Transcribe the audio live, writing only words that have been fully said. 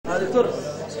دكتور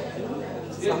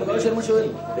صاحب العشر المشوي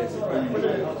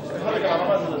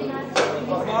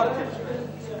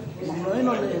ممنوعين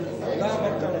ولا ايه؟ لا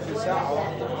ممكن في ساعة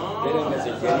واحدة.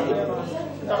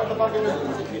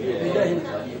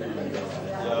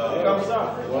 كم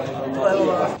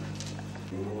ساعة؟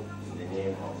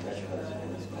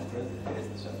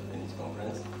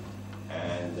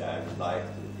 And I would like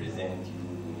to present you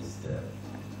Mr.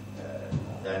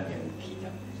 Daniel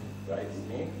Peter, right his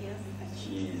name? Yes.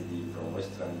 She is the from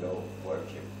Western Law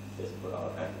Workshop. Just for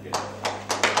our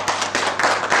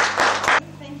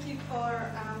Thank you for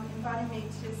inviting me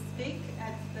to speak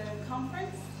at the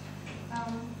conference.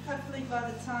 Hopefully by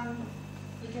the time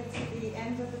we get to the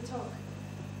end of the talk,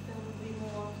 there will be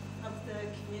more of the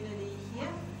community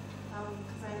here,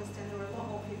 because I understand there were a lot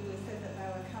more people who said that they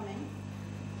were coming.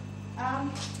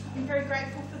 I'm very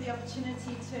grateful for the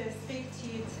opportunity to speak to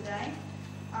you today.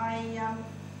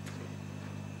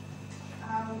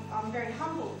 I'm very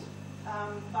humbled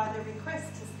by the request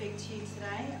to speak to you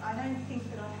today. I don't think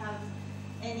that I have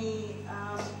any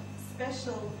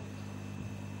special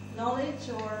knowledge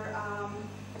or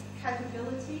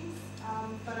capabilities,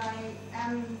 but I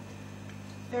am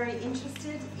very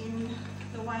interested in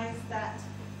the ways that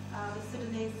the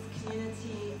Sudanese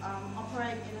community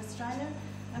operate in Australia,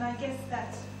 and I guess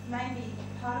that maybe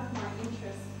part of my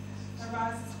interest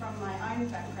arises from my own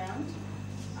background.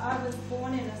 I was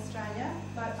born in Australia,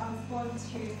 but I was born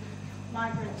to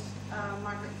migrant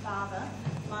father.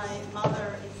 My mother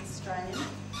is Australian,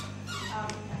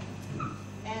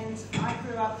 and I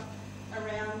grew up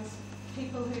around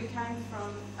people who came from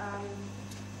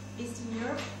Eastern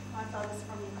Europe. My father's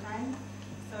from Ukraine,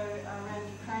 so around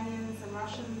Ukrainians and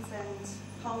Russians and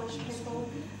Polish people,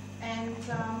 and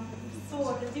saw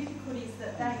the difficulties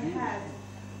that they had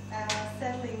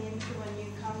settling into a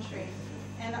new country.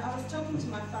 And I was talking to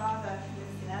my father, who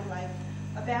lives in Adelaide,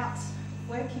 about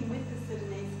working with the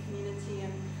Sudanese community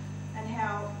and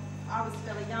how I was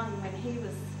fairly young when he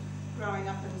was growing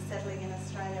up and settling in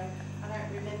Australia. I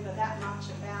don't remember that much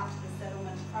about the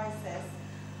settlement process,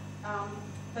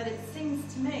 but it seems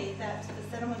to me that the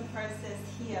settlement process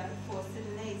here for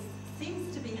Sudanese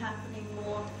seems to be happening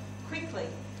more quickly.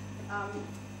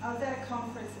 I was at a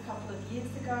conference a couple of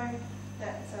years ago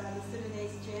that the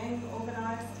Sudanese Jang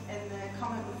organised, and the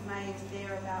comment was made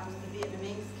there about the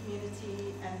Vietnamese community,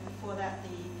 and before that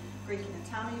the Greek and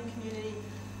Italian community.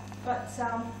 But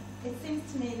it seems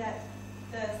to me that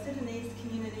the Sudanese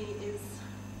community is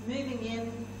moving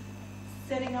in,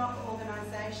 setting up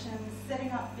organisations, setting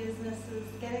up businesses,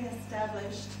 getting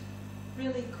established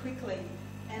really quickly.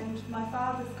 And my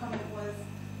father's comment was,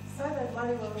 so they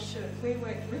bloody well should. We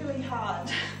worked really hard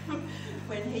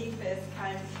when he first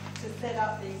came to set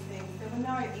up these things. There were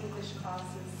no English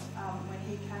classes when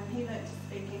he came. He learned to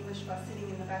speak English by sitting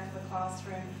in the back of the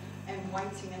classroom and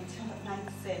waiting until it made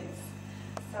sense.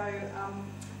 So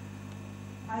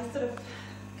I sort of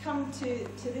come to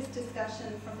this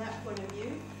discussion from that point of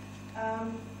view.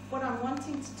 What I'm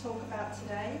wanting to talk about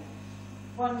today,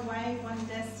 one way, one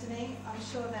destiny. I'm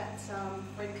sure that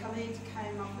when Khalid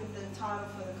came up with the title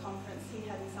for the conference, he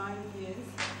had his own views.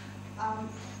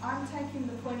 I'm taking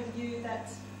the point of view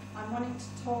that I'm wanting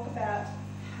to talk about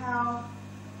how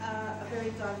a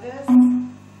very diverse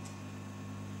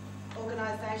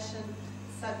organisation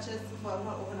such as, well,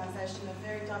 not organisation, a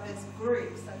very diverse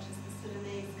group such as the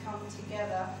Sudanese come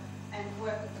together and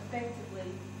work effectively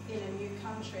in a new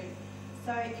country.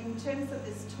 So in terms of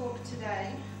this talk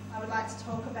today, I would like to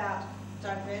talk about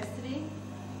diversity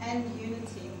and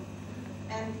unity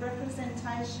and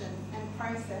representation and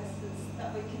processes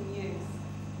that we can use.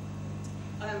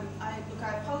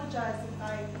 I apologise if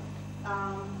I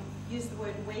use the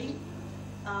word we.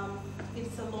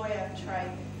 It's a lawyer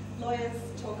trait. Lawyers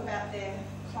talk about their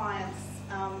clients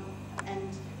and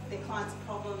their clients'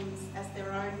 problems as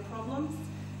their own problems.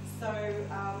 So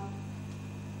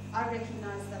I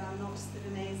recognise that I'm not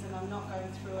Sudanese and I'm not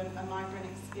going through a migrant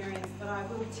experience, but I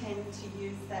will tend to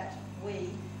use that we,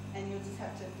 and you'll just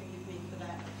have to forgive me for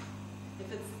that.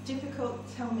 If it's difficult,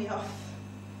 tell me off.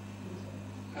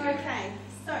 Okay,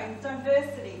 so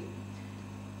diversity.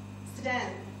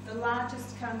 Sudan, the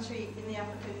largest country in the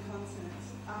African continent.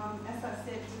 As I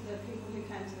said to the people who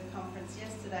came to the conference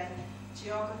yesterday,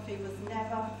 geography was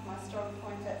never my strong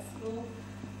point at school.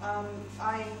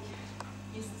 I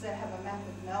used to have a map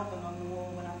of Melbourne on the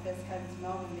wall when I first came to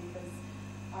Melbourne because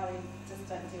I just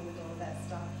don't deal with all of that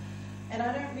stuff. And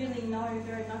I don't really know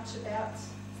very much about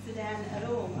Sudan at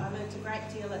all. I learned a great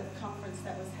deal at the conference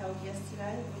that was held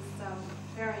yesterday. It was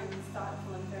very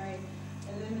insightful and very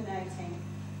illuminating.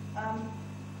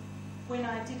 When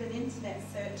I did an internet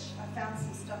search, I found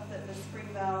some stuff that the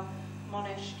Springvale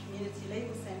Monash Community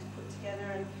Legal Centre put together,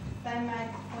 and they made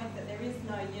the point that there is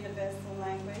no universal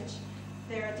language.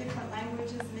 There are different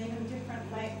languages and even different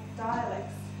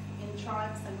dialects in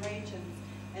tribes and regions.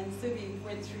 And Subi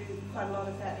went through quite a lot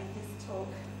of that in his talk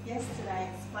yesterday,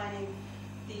 explaining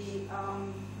the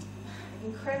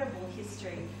incredible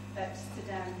history that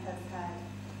Sudan has had.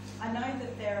 I know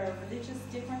that there are religious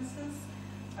differences.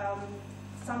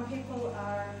 Some people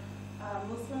are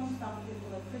Muslim, some people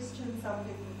are Christian, some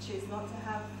people choose not to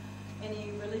have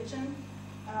any religion.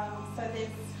 So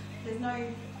there's no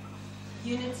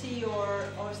unity or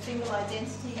single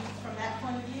identity from that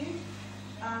point of view.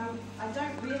 I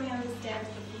don't really understand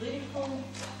the political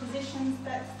positions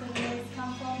that Sudanese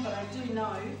come from, but I do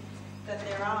know that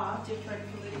there are different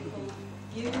political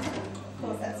views, and of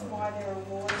course that's why there are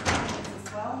wars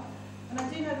as well. And I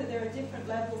do know that there are different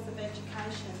levels of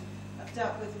education. I've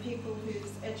dealt with people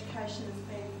whose education has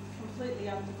been completely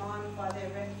undermined by their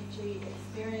refugee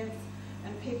experience,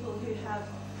 and people who have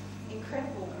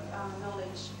incredible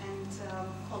knowledge and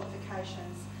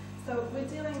qualifications. So we're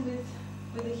dealing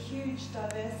with a huge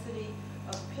diversity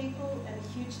of people and a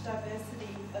huge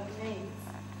diversity of needs.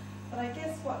 But I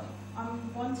guess what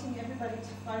I'm wanting everybody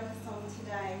to focus on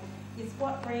today is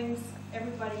what brings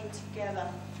everybody together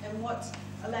and what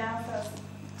allows us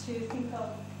to think of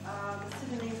the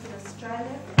Sudanese in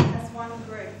Australia as one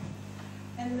group.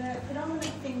 And the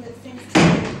predominant thing that seems to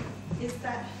be is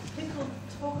that people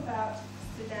talk about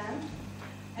Sudan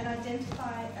and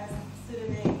identify as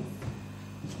Sudanese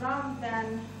rather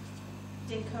than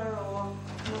Dinka or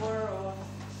Noor, or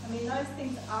I mean those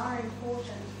things are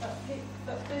important,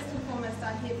 but first and foremost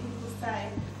I hear people say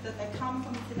that they come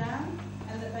from Sudan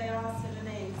and that they are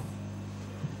Sudanese.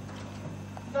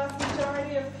 The vast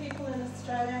majority of people in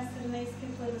Australia, Sudanese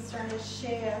people in Australia,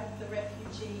 share the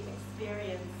refugee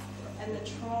experience and the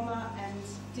trauma and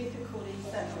difficulties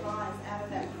that arise out of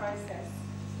that process.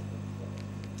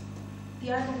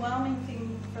 The overwhelming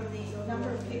thing from the number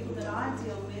of people that I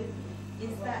deal with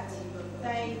is that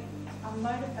they are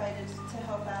motivated to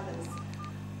help others.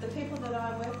 The people that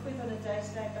I work with on a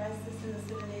day-to-day basis in the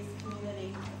Sudanese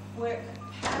community work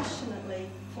passionately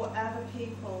for other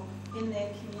people in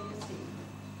their community.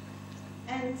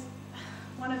 And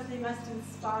one of the most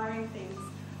inspiring things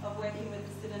of working with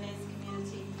the Sudanese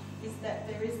community is that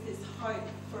there is this hope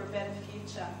for a better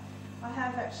future. I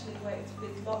have actually worked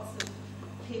with lots of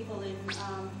people in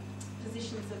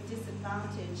positions of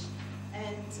disadvantage,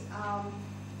 and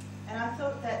I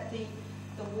thought that the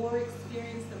war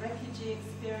experience, the refugee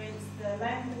experience, the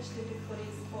language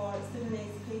difficulties for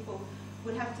Sudanese people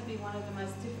would have to be one of the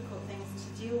most difficult things to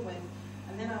deal with.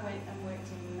 And then I went and worked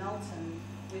in Melton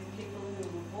with people who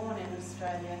were born in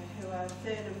Australia, who are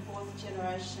third and fourth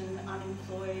generation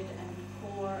unemployed and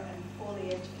poor and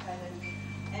poorly educated.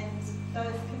 And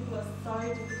those people are so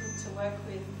difficult to work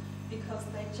with because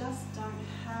they just don't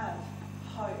have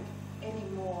hope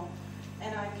anymore.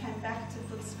 And I came back to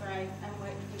Footscray and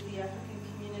worked with the African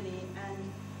community and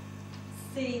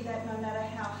see that no matter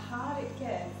how hard it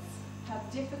gets, how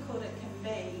difficult it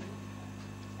can be,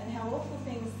 and how awful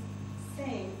things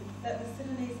seem, that the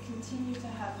Sudanese continue to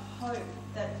have hope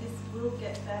that this will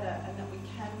get better and that we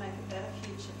can make a better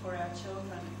future for our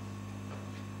children.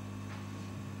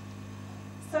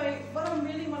 So what I'm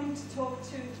really wanting to talk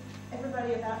to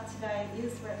everybody about today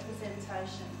is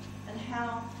representation and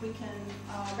how we can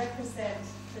represent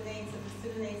the needs of the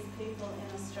Sudanese people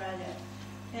in Australia.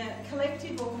 Now,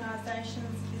 collective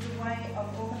organisations is a way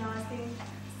of organising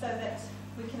so that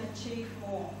we can achieve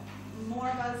more. More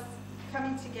of us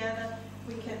coming together,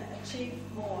 we can achieve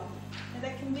more. Now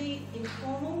that can be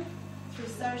informal through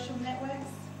social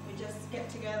networks. We just get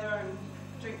together and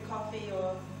drink coffee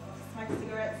or smoke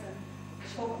cigarettes and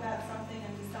talk about something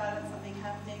and decide on something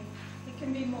happening. It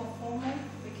can be more formal.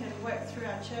 We can work through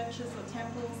our churches or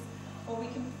temples, or we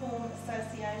can form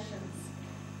associations.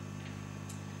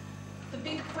 The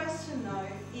big question though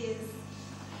is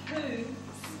who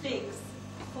speaks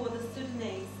for the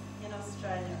Sudanese in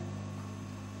Australia?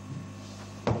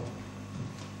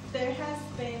 There has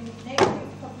been negative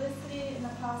publicity in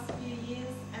the past few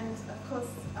years, and of course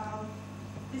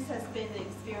this has been the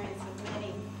experience of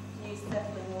many new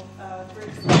settling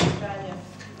groups in Australia.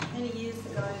 Many years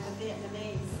ago, the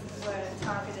Vietnamese were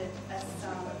targeted as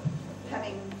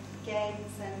having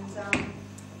gangs and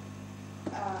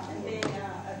being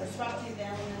a disruptive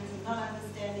element and not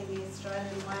understanding the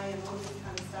Australian way and all this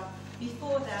kind of stuff.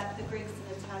 Before that, the Greeks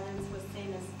and Italians were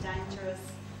seen as dangerous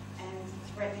and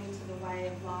threatening to the way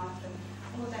of life and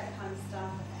all of that kind of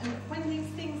stuff. And when these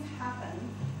things happen,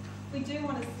 we do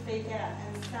want to speak out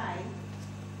and say,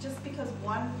 just because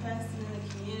one person in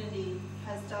the community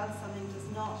has done something does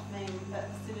not mean that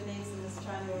the Sudanese in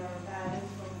Australia are a bad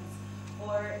influence,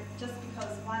 or just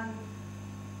because one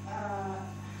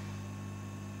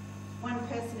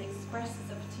person expresses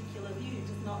a particular view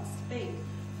does not speak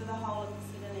for the whole of the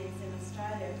Sudanese in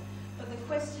Australia. But the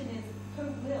question is, who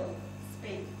will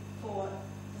speak for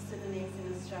the Sudanese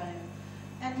in Australia?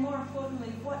 And more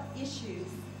importantly, what issues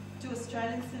do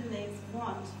Australian Sudanese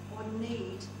want or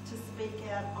need to speak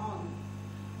out on?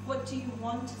 What do you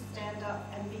want to stand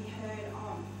up and be heard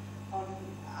on? On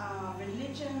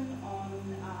religion, on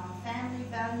family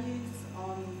values,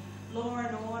 on law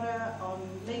and order, on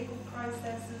legal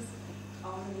processes,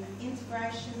 on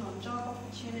integration, on job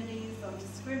opportunities, on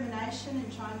discrimination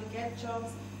in trying to get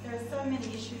jobs. There are so many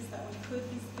issues that we could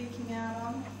be speaking out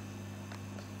on.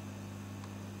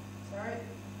 Sorry.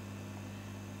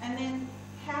 And then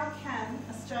how can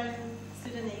Australian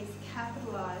Sudanese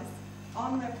capitalise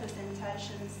on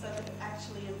representation so that it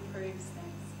actually improves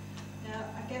things? Now,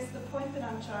 I guess the point that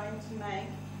I'm trying to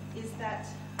make is that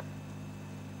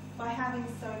by having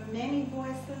so many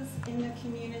voices in the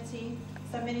community,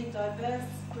 so many diverse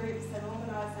groups and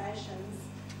organisations,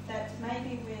 that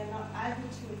maybe we're not able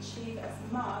to achieve as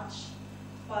much,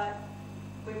 but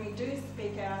when we do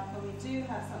speak out, when we do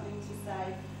have something to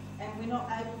say, and we're not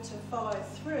able to follow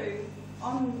through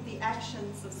on the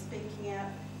actions of speaking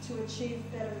out to achieve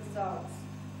better results.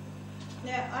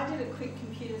 Now, I did a quick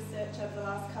computer search over the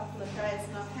last couple of days,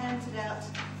 and I've handed out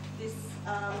this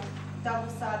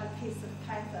double-sided piece of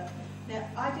paper. Now,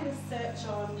 I did a search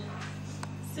on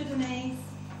Sudanese,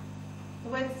 the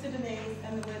word Sudanese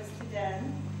and the word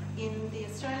Sudan in the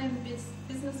Australian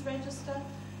Business Register,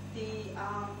 the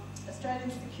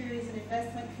Australian Securities and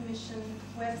Investment Commission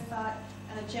website,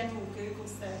 and a general Google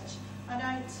search. I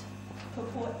don't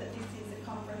purport that this is a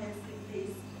comprehensive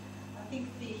list. I think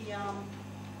the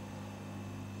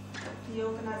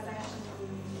organisation or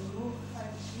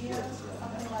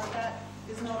something like that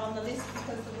is not on the list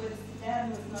because the word Sudan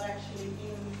was not actually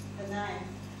in the name.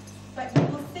 But you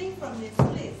will see from this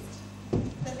list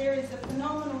that there is a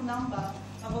phenomenal number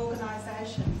of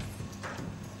organisations,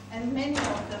 and many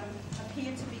of them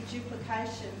appear to be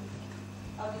duplication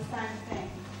of the same thing.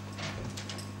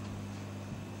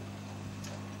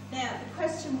 Now, the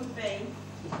question would be,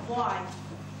 why?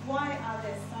 Why are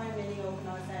there so many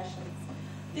organisations?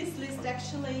 This list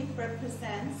actually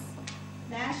represents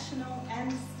national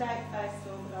and state-based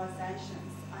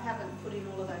organisations. I haven't put in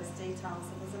all of those details.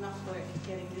 There was enough work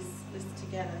getting this list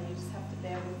together. You just have to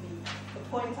bear with me. The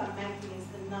point I'm making is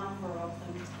the number of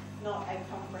them, not a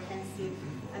comprehensive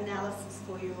analysis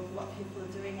for you of what people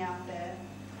are doing out there.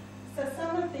 So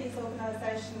some of these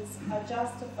organisations are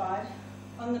justified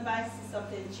on the basis of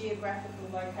their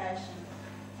geographical location.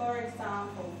 For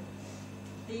example,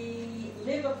 the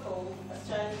Liverpool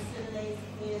Australian Sudanese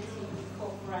Community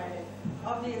Incorporated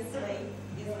obviously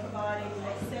is providing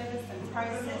a service and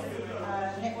process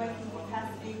networking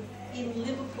capacity in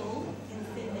Liverpool in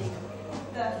Sydney.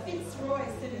 The Fitzroy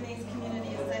Sudanese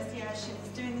Community Association is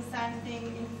doing the same thing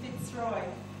in Fitzroy.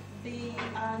 The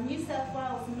New South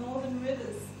Wales Northern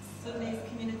Rivers Sudanese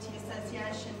Community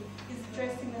Association is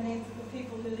addressing the needs of the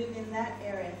people who live in that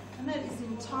area, and that is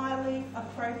entirely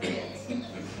appropriate.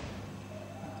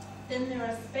 Then there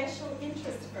are special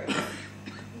interest groups.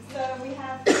 So we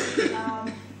have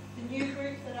the new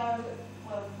group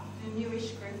the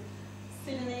newish group,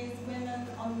 Sudanese Women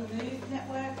on the Move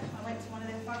Network. I went to one of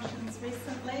their functions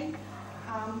recently.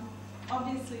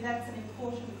 Obviously that's an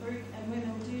important group, and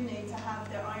women do need to have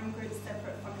their own groups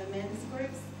separate from the men's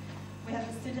groups. We have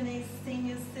the Sudanese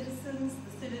Senior Citizens,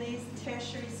 the Sudanese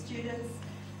Tertiary Students,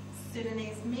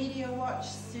 Sudanese Media Watch,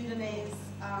 Sudanese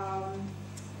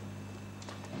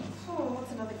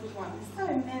what's another good one? There's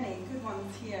so many good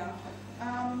ones here.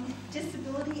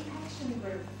 Disability Action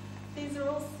Group. These are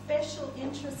all special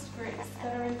interest groups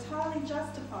that are entirely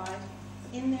justified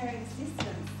in their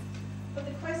existence. But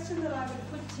the question that I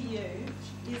would put to you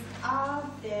is, are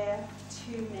there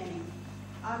too many?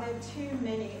 Are there too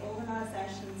many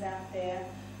organisations out there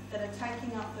that are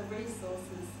taking up the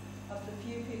resources of the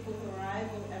few people who are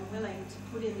able and willing to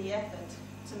put in the effort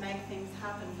to make things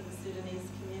happen for the Sudanese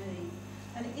community?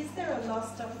 And is there a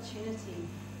lost opportunity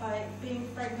by being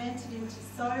fragmented into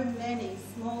so many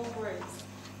small groups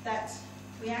that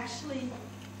we actually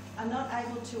are not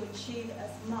able to achieve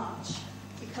as much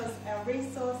because our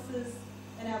resources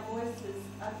and our voices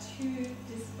are too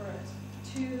disparate,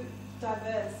 too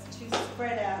diverse, too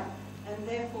spread out, and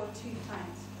therefore too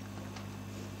faint?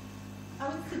 I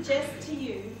would suggest to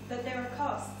you that there are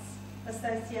costs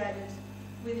associated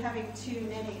with having too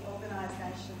many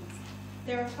organisations.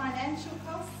 There are financial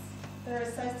costs that are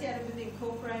associated with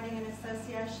incorporating an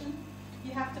association.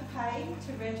 You have to pay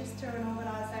to register an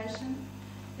organisation.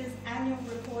 There's annual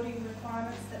reporting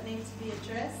requirements that need to be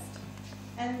addressed.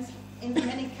 And in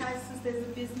many cases, there's a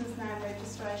business name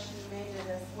registration needed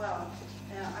as well.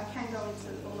 Now, I can go into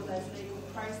all of those legal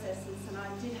processes, and I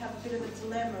did have a bit of a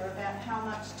dilemma about how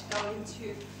much to go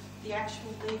into the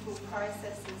actual legal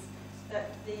processes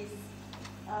that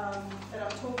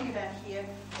that I'm talking about here,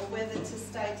 or whether to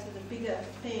stay to the bigger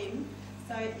theme.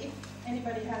 So if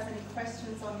anybody has any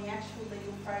questions on the actual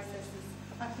legal processes,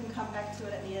 I can come back to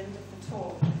it at the end of the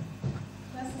talk.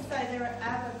 As I say, there are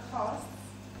other costs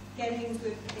getting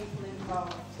good people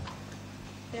involved.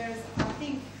 There's, I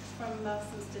think, from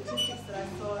some statistics that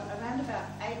I saw, around about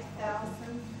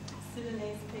 8,000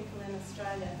 Sudanese people in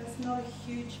Australia. That's not a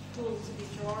huge pool to be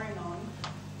drawing on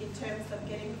in terms of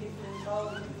getting people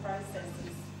involved in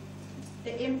processes.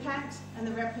 The impact and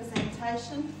the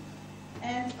representation,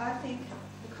 and I think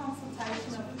the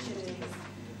consultation opportunities.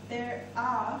 There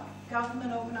are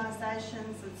government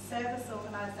organisations and service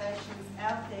organisations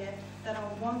out there that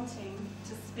are wanting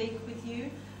to speak with you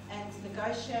and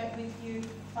negotiate with you,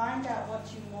 find out what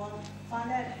you want,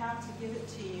 find out how to give it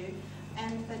to you,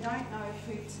 and they don't know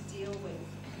who to deal with.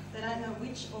 They don't know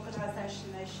which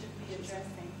organisation they should be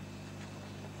addressing.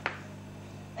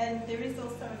 And there is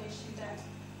also an issue that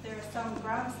there are some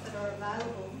grants that are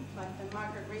available, like the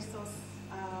Migrant Resource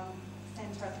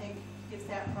Centre, I think, gives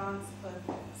out grants for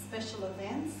special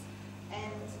events,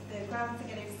 and the grants are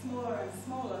getting smaller and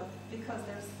smaller because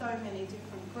there are so many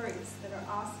different groups that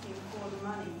are asking for the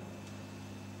money.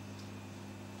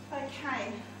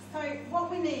 Okay, so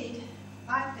what we need,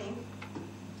 I think,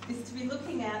 is to be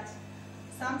looking at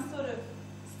some sort of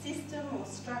system or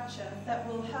structure that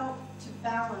will help to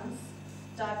balance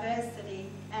diversity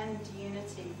and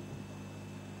unity.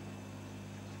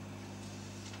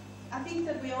 I think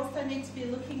that we also need to be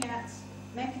looking at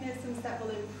mechanisms that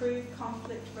will improve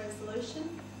conflict resolution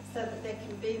so that there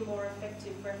can be more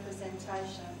effective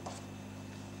representation.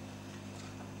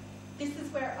 This is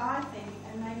where I think,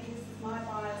 and maybe this is my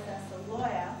bias as a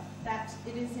lawyer, that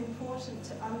it is important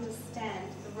to understand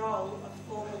the role of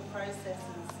formal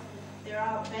processes. There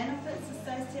are benefits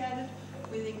associated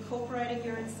with incorporating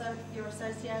your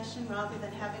association rather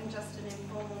than having just an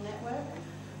informal network,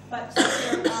 but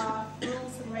there are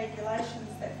rules and regulations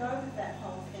that go with that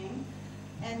whole thing,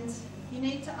 and you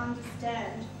need to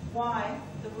understand why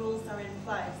the rules are in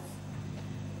place.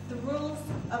 The rules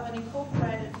of an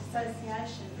incorporated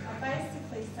association are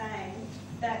basically saying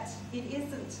that it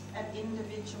isn't an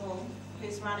individual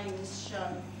who's running this show.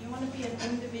 You want to be an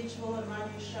individual and run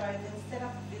your show, then set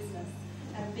up a business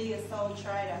and be a sole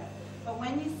trader. But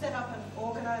when you set up an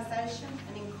organisation,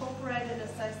 an incorporated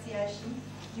association,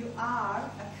 you are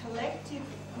a collective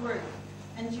group,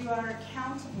 and you are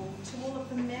accountable to all of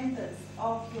the members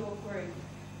of your group.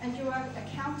 And you are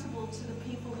accountable to the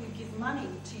people who give money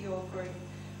to your group.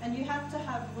 And you have to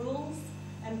have rules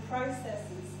and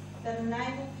processes that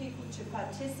enable people to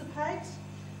participate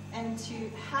and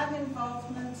to have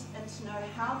involvement and to know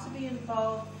how to be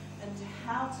involved and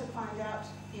how to find out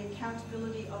the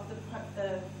accountability of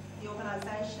the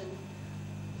organisation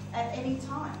at any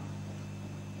time,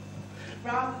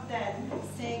 rather than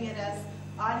seeing it as,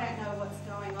 I don't know what's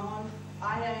going on,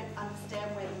 I don't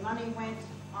understand where the money went,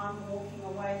 I'm walking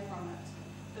away from it.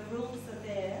 The rules are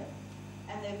there,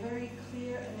 and they're very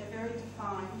clear and they're very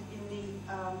defined in the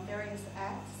various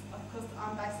acts. Of course,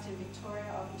 I'm based in Victoria,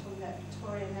 I'll be talking about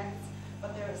Victorian acts,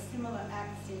 but there are similar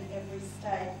acts in every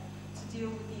state to deal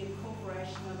with the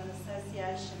incorporation of an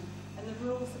association. And the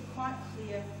rules are quite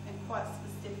clear and quite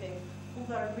specific,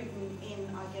 although written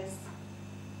in, I guess,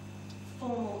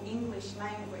 formal English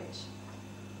language.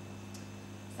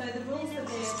 So the rules are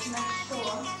there to make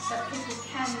sure that people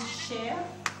can share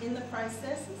in the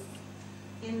processes,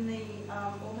 in the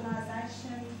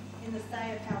organisation, in the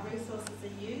say of how resources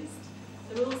are used.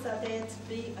 The rules are there to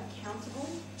be accountable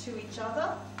to each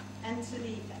other and to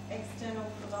the external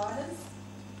providers,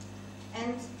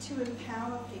 and to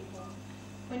empower people.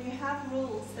 When you have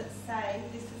rules that say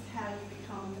this is how you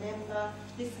become a member,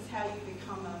 this is how you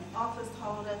become an office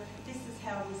holder, this is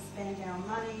how we spend our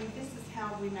money, this is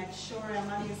how we make sure our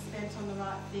money is spent on the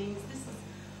right things, this is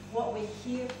what we're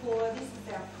here for, this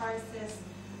is our process,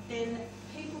 then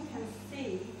people can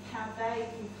see how they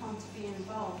can come to be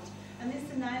involved. And this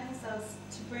enables us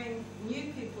to bring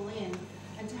new people in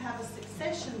and to have a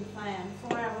succession plan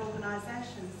for our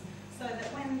organisations, so that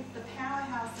when the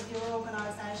powerhouse of your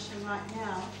organisation right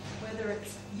now, whether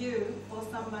it's you or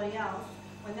somebody else,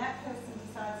 when that person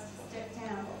decides to step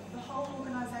down, the whole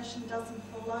organisation doesn't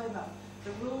fall over.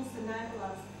 The rules enable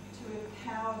us to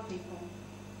empower people.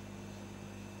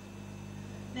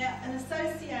 Now, an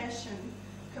association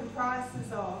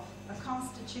comprises of a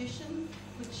constitution,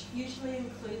 which usually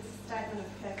includes a statement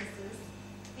of purposes.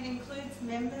 It includes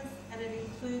members and it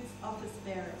includes office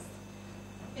bearers.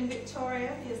 In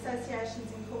Victoria, the Associations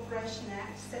Incorporation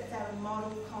Act sets out a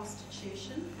model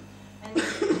constitution, and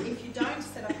if you don't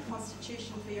set up a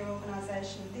constitution for your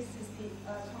organisation, this is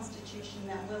the constitution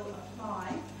that will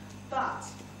apply, but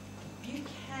you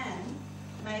can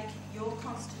make your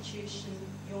constitution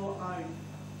your own.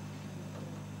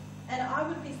 And I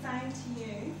would be saying to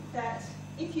you that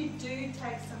if you do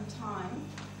take some time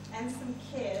and some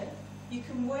care, you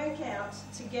can work out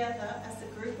together as a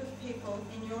group of people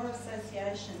in your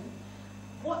association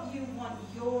what you want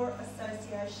your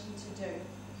association to do.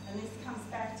 And this comes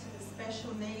back to the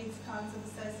special needs kinds of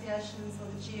associations or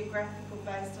the geographical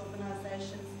based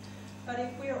organisations. But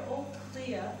if we are all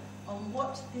clear on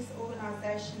what this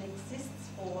organisation exists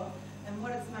for and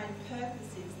what its main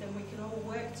purpose is, then we can all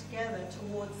work together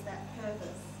towards that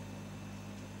purpose.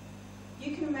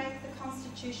 You can make the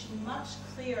Constitution much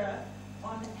clearer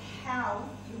on how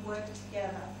you work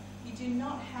together. You do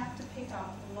not have to pick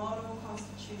up model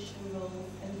constitution rules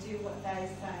and do what they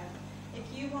say.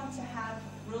 If you want to have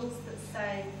rules that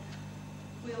say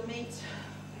we'll meet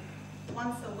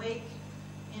once a week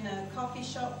in a coffee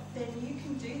shop, then you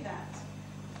can do that.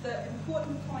 The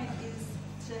important point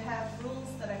is to have rules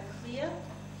that are clear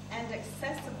and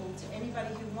accessible to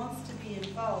anybody who wants to be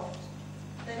involved.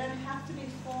 They don't have to be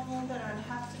formal, they don't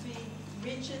have to be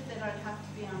rigid, they don't have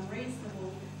to be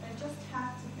unreasonable. They just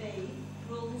have to be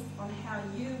rules on how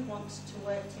you want to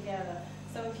work together.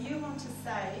 So if you want to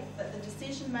say that the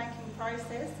decision-making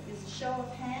process is a show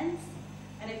of hands,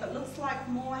 and if it looks like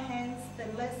more hands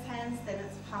than less hands, then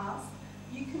it's passed,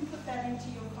 you can put that into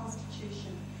your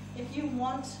constitution. If you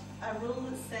want a rule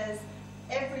that says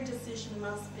every decision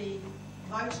must be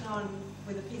voted on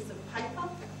with a piece of paper,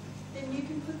 then you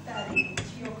can put that into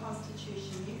your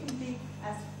constitution. You can be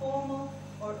as formal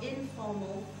or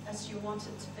informal as you want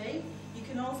it to be. You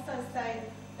can also say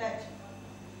that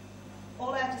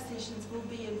all our decisions will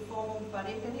be informal, but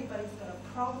if anybody's got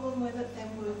a problem with it, then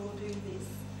we will do this.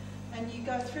 And you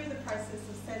go through the process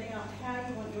of setting up how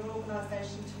you want your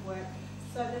organisation to work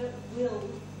so that it will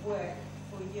work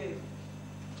for you.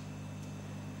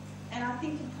 And I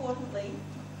think importantly,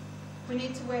 we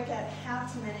need to work out how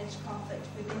to manage conflict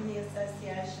within the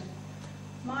association.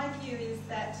 My view is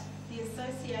that the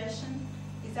association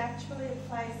is actually a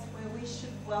place where we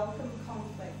should welcome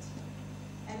conflict.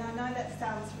 And I know that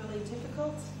sounds really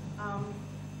difficult.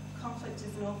 Conflict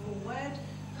is an awful word.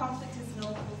 Conflict is an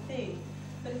awful thing.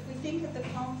 But if we think of the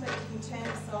conflict in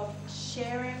terms of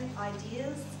sharing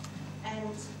ideas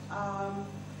and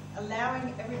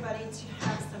allowing everybody to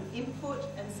have some input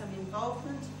and some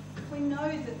involvement, we know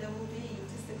that there will be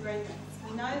disagreements.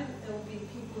 We know that there will be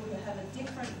people who have a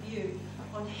different view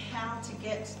on how to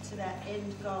get to that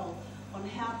end goal, on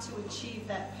how to achieve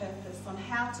that purpose, on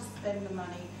how to spend the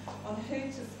money, on who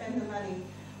to spend the money.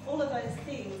 All of those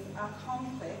things are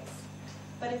complex,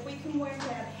 but if we can work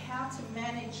out how to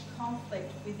manage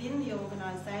conflict within the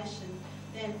organisation,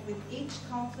 then with each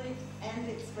conflict and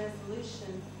its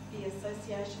resolution, the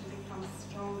association becomes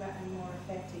stronger and more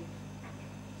effective.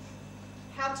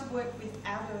 How to work with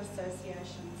other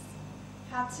associations,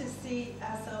 how to see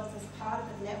ourselves as part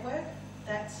of a network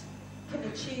that can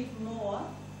achieve more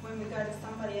when we go to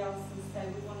somebody else and say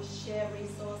we want to share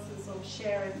resources or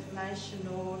share information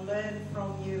or learn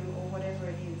from you or whatever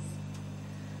it is.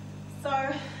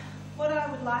 So what I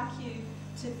would like you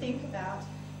to think about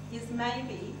is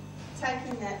maybe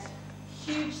taking that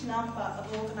huge number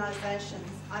of organisations,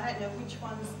 I don't know which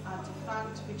ones are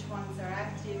defunct, which ones are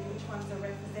active, which ones are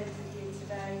represented here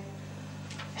today,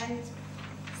 and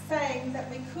saying that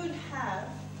we could have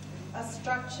a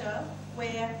structure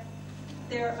where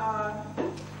there are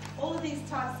all of these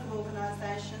types of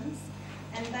organisations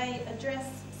and they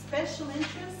address special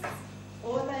interests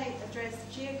or they address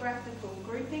geographical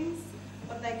groupings,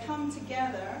 but they come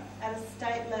together at a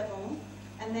state level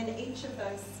and then each of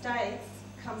those states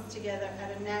comes together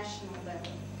at a national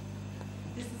level.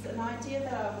 This is an idea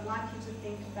that I would like you to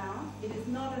think about. It is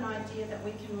not an idea that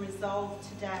we can resolve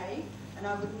today, and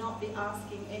I would not be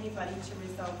asking anybody to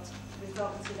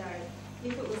resolve today.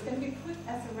 If it was going to be put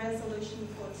as a resolution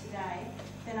for today,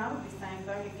 then I would be saying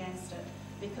vote against it,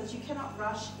 because you cannot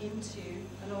rush into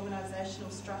an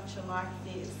organisational structure like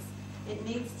this. It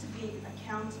needs to be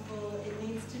accountable, it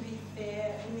needs to be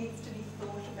fair, it needs to be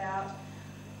thought about,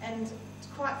 and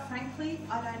quite frankly,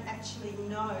 I don't actually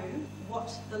know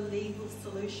what the legal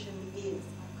solution is.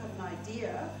 I've got an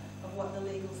idea of what the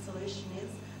legal solution is,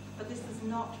 but this is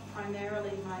not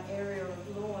primarily my area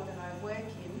of law that I work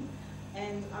in,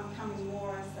 and I'm coming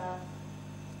more as a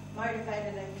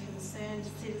motivated and concerned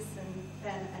citizen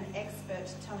than an expert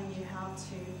telling you how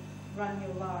to run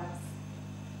your lives.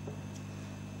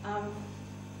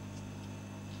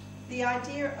 The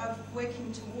idea of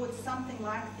working towards something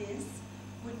like this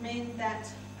would mean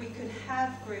that we could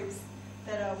have groups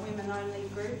that are women-only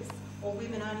groups or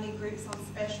women-only groups on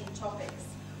special topics.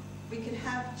 We could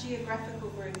have geographical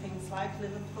groupings like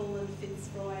Liverpool and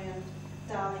Fitzroy and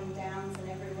Darling Downs and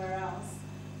everywhere else.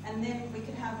 And then we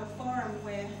could have a forum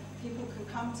where people can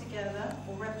come together,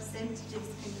 or representatives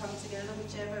can come together,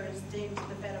 whichever is deemed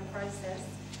the better process,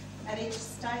 at each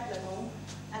state level,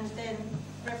 and then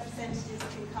representatives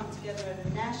can come together at a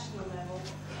national level,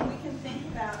 and we can think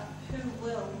about who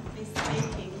will be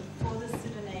speaking for the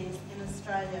Sudanese in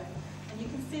Australia. And you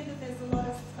can see that there's a lot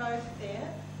of scope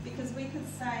there, because we could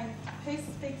say, who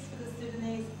speaks for the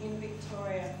Sudanese in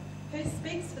Victoria? Who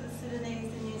speaks for the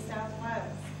Sudanese in New South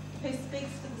Wales? Who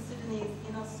speaks for the Sudanese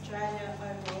in Australia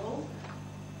overall?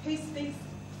 Who speaks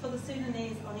for the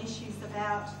Sudanese on issues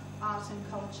about art and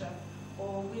culture,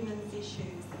 or women's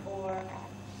issues, or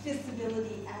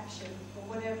disability action, or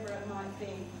whatever it might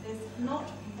be? There's not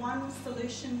one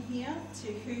solution here to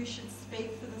who should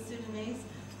speak for the Sudanese.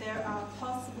 There are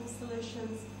possible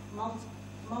solutions,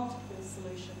 multiple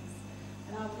solutions.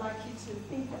 And I would like you to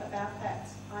think about that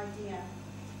idea.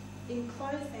 In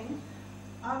closing,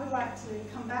 I would like to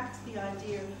come back to the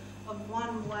idea of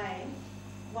one way,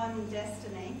 one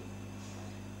destiny.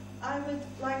 I would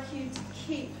like you to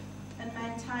keep and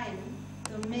maintain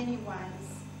the many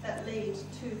ways that lead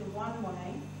to the one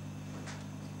way,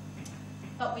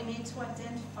 but we need to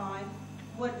identify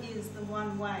what is the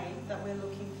one way that we're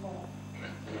looking for,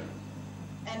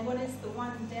 and what is the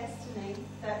one destiny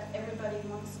that everybody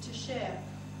wants to share,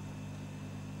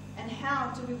 and how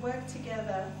do we work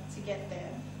together to get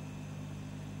there,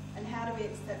 and how do we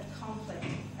accept conflict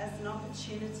as an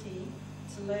opportunity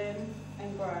to learn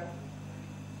and grow.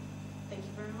 Thank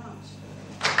you very much.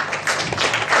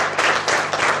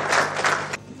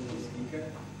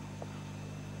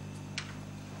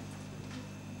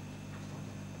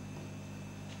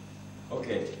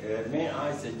 Okay, may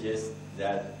I suggest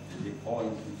that the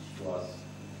point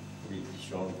which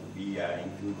shown to be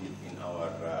included in our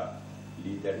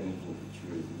leader meeting, which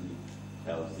will be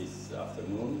held this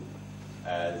afternoon,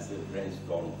 as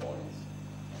brainstorm points.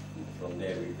 And from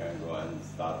there we can go and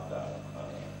start, the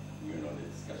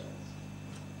discussions.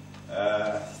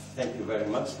 Thank you very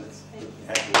much. Let's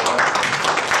have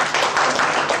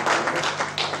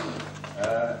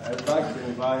I'd like to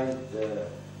invite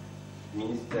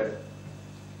Minister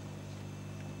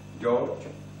George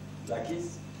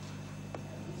Lakis,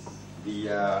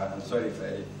 I'm sorry if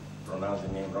I pronounced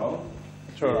the name wrong.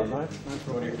 Sure, the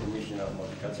Victoria Commissioner of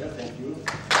Multiculture. Thank you.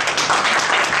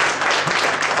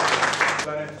 I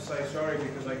don't have to say sorry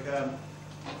because I can't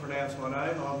pronounce my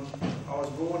name. I was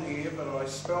born here, but I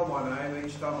spell my name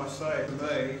each time I say it to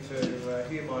me to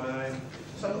hear my name.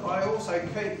 So I also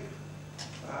keep,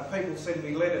 people send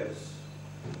me letters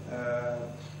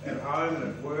at home and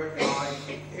at work,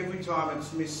 and every time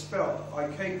it's misspelt, I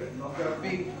keep it. And I've got a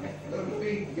big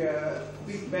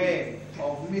bag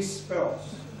of misspells.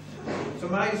 It's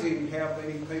amazing how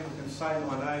many people can say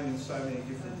my name in so many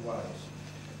different ways.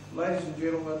 Ladies and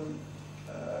gentlemen,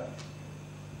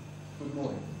 good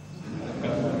morning. I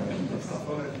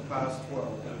thought it was past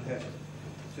 12, but it hasn't.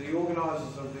 To the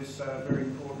organisers of this very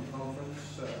important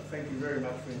conference, thank you very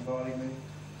much for inviting me.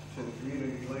 To the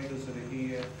community leaders that are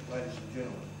here, ladies and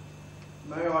gentlemen.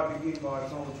 May I begin by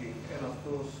acknowledging, and of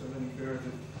course, Eleni Berger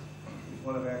is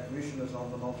one of our commissioners on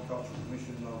the Multicultural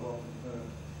Commission, and I welcome her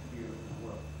here as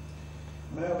well.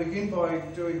 May I begin by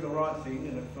doing the right thing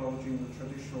and acknowledging the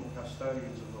traditional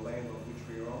custodians of the land on which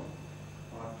we are on.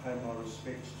 I pay my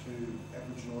respects to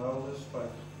Aboriginal elders,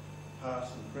 both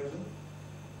past and present,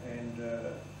 and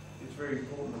it's very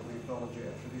important that we acknowledge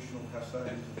our traditional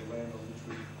custodians of the land on which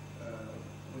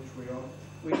we're on.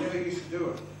 We never used to do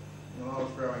it. When I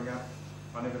was growing up,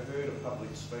 I never heard a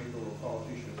public speaker or a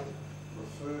politician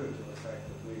refer to the fact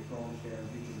that we acknowledge our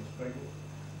Indigenous people,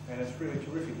 and it's really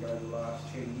terrific over the last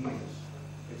 10 years.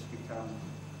 It's become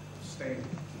standard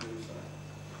to do so.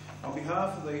 On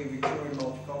behalf of the Victorian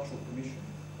Multicultural Commission,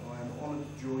 I am honoured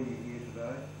to join you here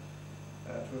today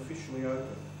to officially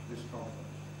open this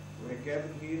conference. We're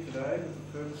gathered here today with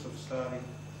the purpose of starting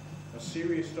a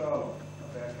serious dialogue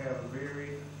about how the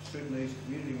varied Sudanese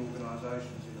community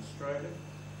organisations in Australia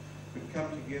could come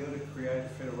together to create a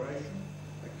federation,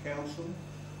 a council,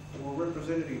 or a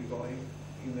representative body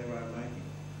in their own making.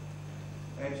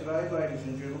 And today, ladies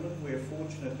and gentlemen, we are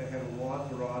fortunate to have a wide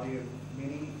variety of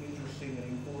many interesting and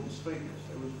important speakers.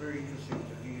 It was very interesting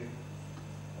to hear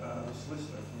the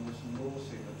solicitor from the Western Law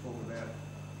Centre, talk about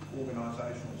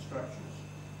organisational structures.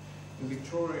 In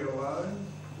Victoria alone,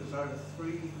 there's over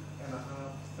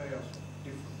 3,500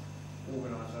 different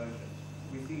organisations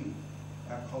within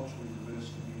our culturally diverse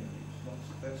communities.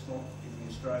 That's not in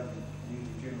the Australian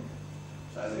community generally.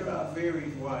 So there are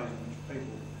varied ways in which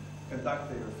people conduct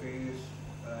their affairs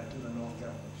in the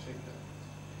non-government sector.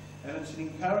 And it's an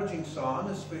encouraging sign,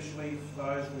 especially for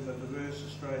those with a diverse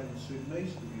Australian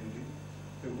Sudanese community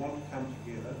who want to come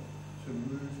together to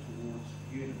move towards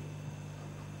unity.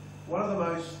 One of the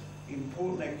most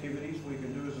important activities we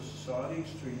can do as a society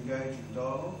is to engage in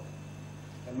dialogue,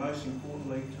 and most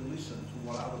importantly, to listen to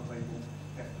what other people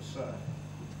have to say.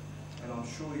 And I'm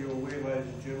sure you're aware, ladies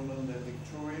and gentlemen, that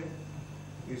Victoria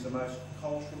is the most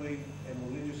culturally and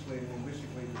religiously and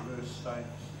linguistically diverse state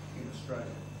in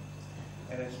Australia.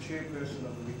 And as chairperson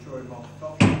of the Victorian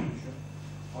Multicultural Commission,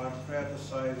 I'm proud to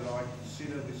say that I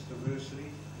consider this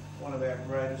diversity one of our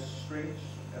greatest strengths,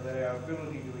 and that our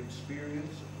ability to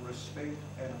experience, respect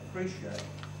and appreciate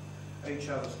each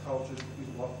other's cultures is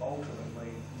what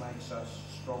ultimately makes us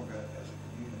stronger as a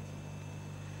community.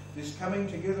 This coming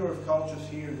together of cultures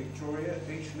here in Victoria,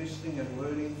 each listening and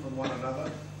learning from one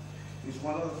another, is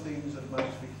one of the things that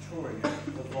makes Victoria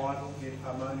the vital yet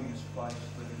harmonious place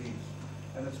that it is.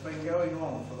 And it's been going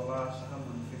on for the last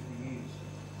 150 years.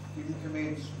 It didn't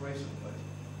commence recently.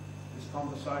 This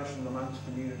conversation amongst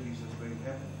communities has been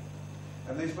happening.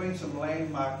 And there's been some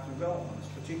landmark developments,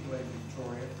 particularly in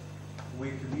Victoria,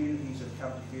 where communities have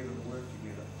come together to work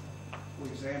together. For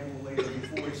example, even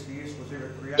before SBS was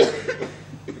ever created,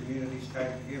 communities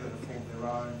came together to form their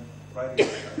own radio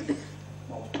station,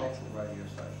 multicultural radio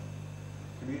station.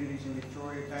 Communities in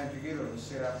Victoria came together and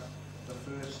set up the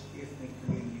first Ethnic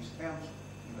Communities Council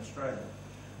in Australia,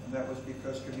 and that was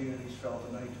because communities felt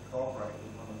the need to cooperate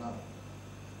with one another.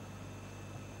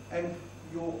 And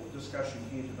your discussion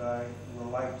here today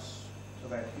relates to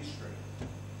that history.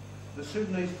 The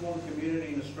Sudanese-born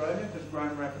community in Australia has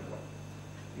grown rapidly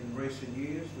in recent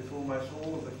years, with almost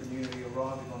all of the community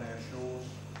arriving on our shores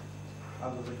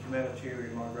under the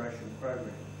humanitarian migration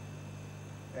program.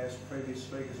 As previous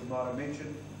speakers might have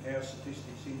mentioned, our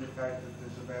statistics indicate that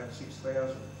there's about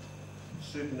 6,000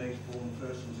 Sudanese-born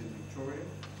persons in Victoria,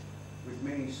 with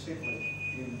many settling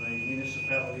in the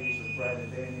municipalities of Greater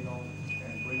Dandenong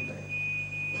and Brisbane.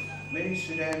 Many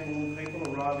Sudan-born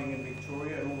people arriving in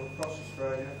Victoria and all across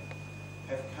Australia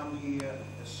have come here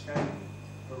escaping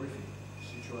horrific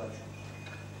situations.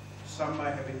 Some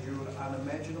may have endured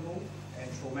unimaginable and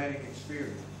traumatic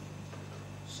experiences.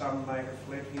 Some may have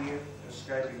fled here,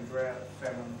 escaping drought,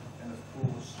 famine, and of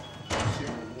course,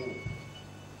 civil war.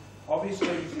 Obviously,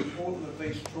 it's important that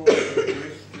these traumas are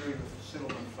addressed during the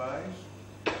settlement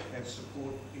phase, and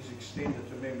support is extended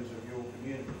to members of your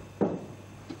community.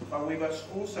 But we must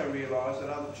also realise that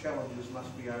other challenges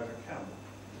must be overcome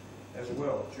as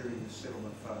well during the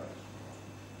settlement phase,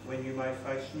 when you may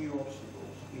face new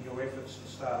obstacles in your efforts to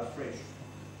start afresh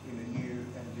in a new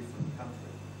and different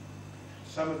country.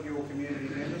 Some of your community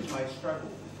members may struggle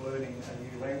with learning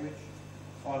a new language,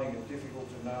 finding it difficult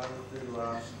to know who to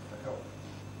ask for help.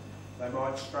 They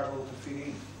might struggle to fit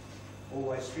in,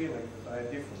 always feeling that they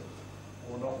are different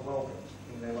or not welcome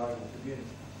in their local community.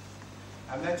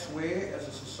 And that's where, as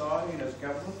a society and as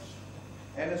governments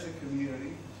and as a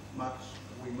community,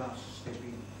 we must step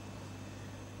in.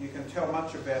 You can tell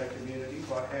much about a community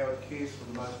by how it cares for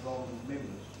the most vulnerable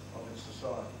members of its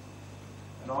society.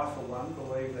 And I, for one,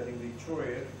 believe that in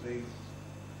Victoria, the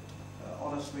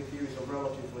honest with you, is a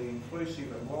relatively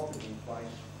inclusive and welcoming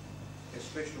place,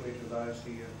 especially to those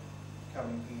here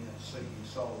coming here seeking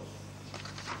solace.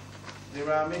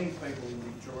 There are many people in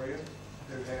Victoria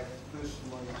who have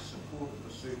personally supported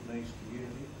the Sudanese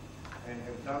community and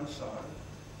have done so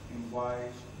in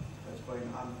ways that's been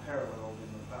unparalleled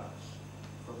in the past,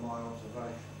 from my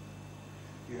observation.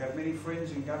 You have many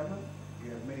friends in government,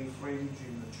 you have many friends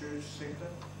in the church sector.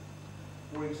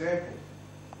 For example,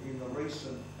 in the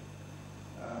recent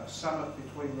summit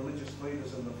between religious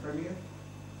leaders and the Premier,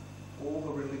 all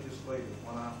the religious leaders,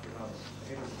 one after another,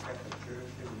 the head of the Catholic Church,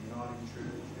 head of the Uniting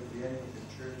Church, head of the Anglican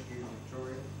Church here in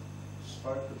Victoria,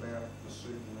 spoke about the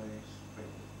Sudanese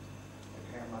people and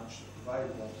how much they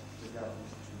want the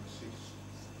government to assist.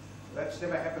 That's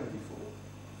never happened before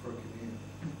for a community,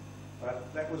 but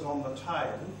that was on the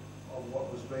tail of what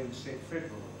was being said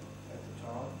federally at the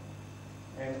time,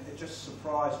 and it just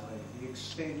surprised me, the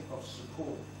extent of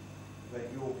support that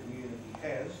your community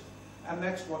has, and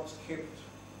that's what's kept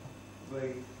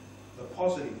the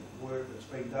positive work that's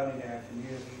been done in our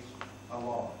communities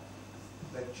alive,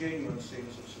 that genuine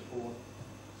sense of support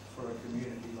for a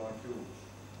community like yours.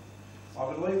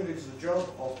 I believe it is the job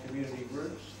of community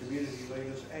groups, community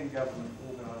leaders and government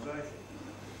organisations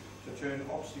to turn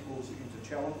obstacles into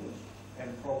challenges and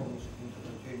problems into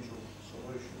potential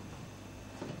solutions.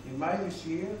 In May this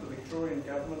year, the Victorian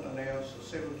Government announced a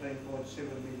 $17.7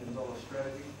 million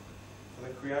strategy for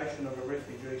the creation of a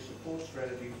refugee support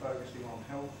strategy focusing on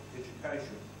health,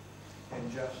 education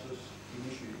and justice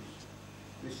initiatives.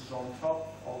 This is on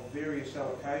top of various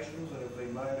allocations that have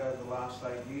been made over the last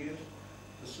 8 years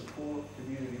to support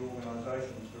community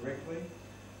organisations directly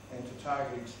and to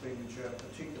target expenditure,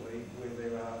 particularly where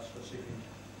there are specific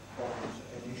problems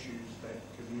and issues that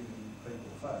community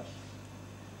people face.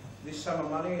 This sum of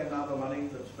money and other money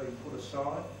that's been put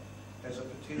aside has a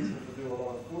potential to do a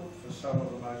lot of good for some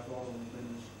of the most vulnerable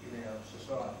members in our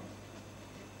society.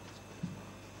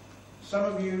 Some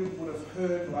of you would have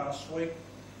heard last week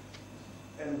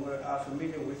and are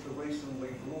familiar with the recently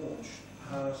launched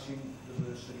Harnessing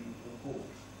Diversity Report,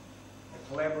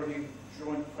 a collaborative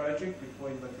joint project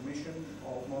between the Commission,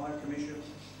 my Commission,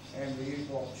 and the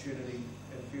Equal Opportunity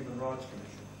and Human Rights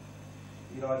Commission.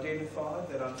 It identified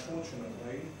that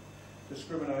unfortunately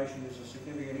discrimination is a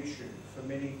significant issue for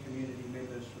many community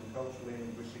members from culturally and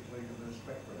linguistically diverse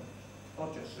backgrounds,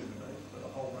 not just Sudanese, but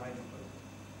a whole range of people.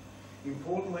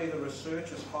 Importantly, the research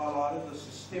has highlighted the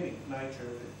systemic nature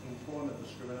of employment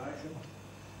discrimination,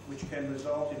 which can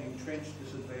result in entrenched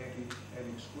disadvantage and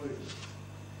exclusion.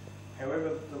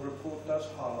 However, the report does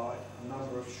highlight a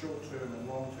number of short-term and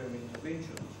long-term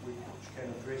interventions which can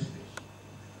address this.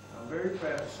 I'm very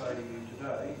proud to say to you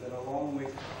today that along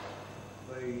with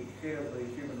the head of the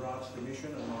Human Rights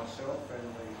Commission and myself and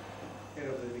the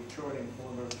head of the Victorian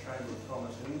Employment Chamber of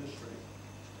Commerce and Industry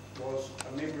was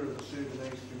a member of the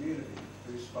Sudanese community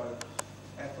who spoke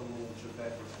at the launch of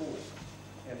that report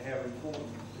and how important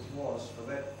it was for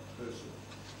that person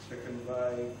to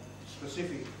convey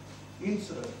specific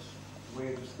incidents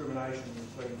where discrimination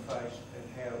was being faced and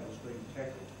how it was being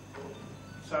tackled.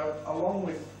 So along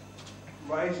with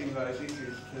raising those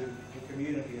issues to the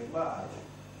community at large,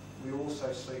 we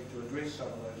also seek to address some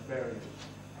of those barriers.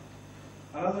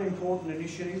 Another important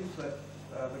initiative that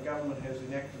the government has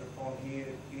enacted upon here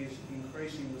is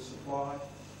increasing the supply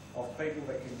of people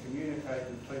that can communicate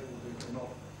with people who cannot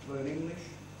learn English,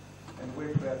 and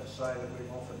we're proud to say that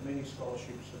we've offered many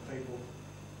scholarships to people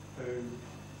who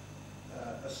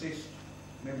assist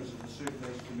members of the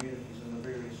Sudanese communities in the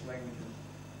various languages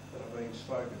that are being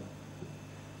spoken.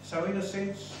 So in a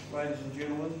sense, ladies and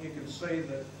gentlemen, you can see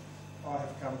that I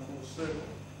have come full circle.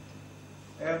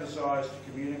 Our desire is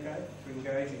to communicate, to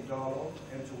engage in dialogue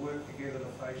and to work together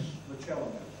to face the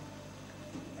challenges.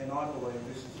 And I believe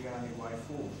this is the only way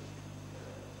forward.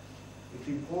 It's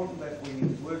important that we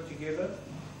work together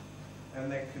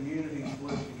and that communities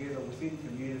work together within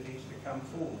communities to come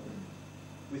forward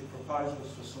with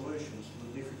proposals for solutions to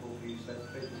the difficulties that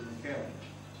people encounter.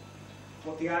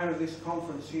 What the aim of this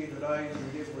conference here today is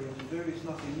endeavouring to do is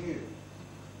nothing new.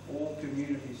 All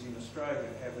communities in Australia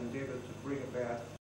have endeavoured to bring about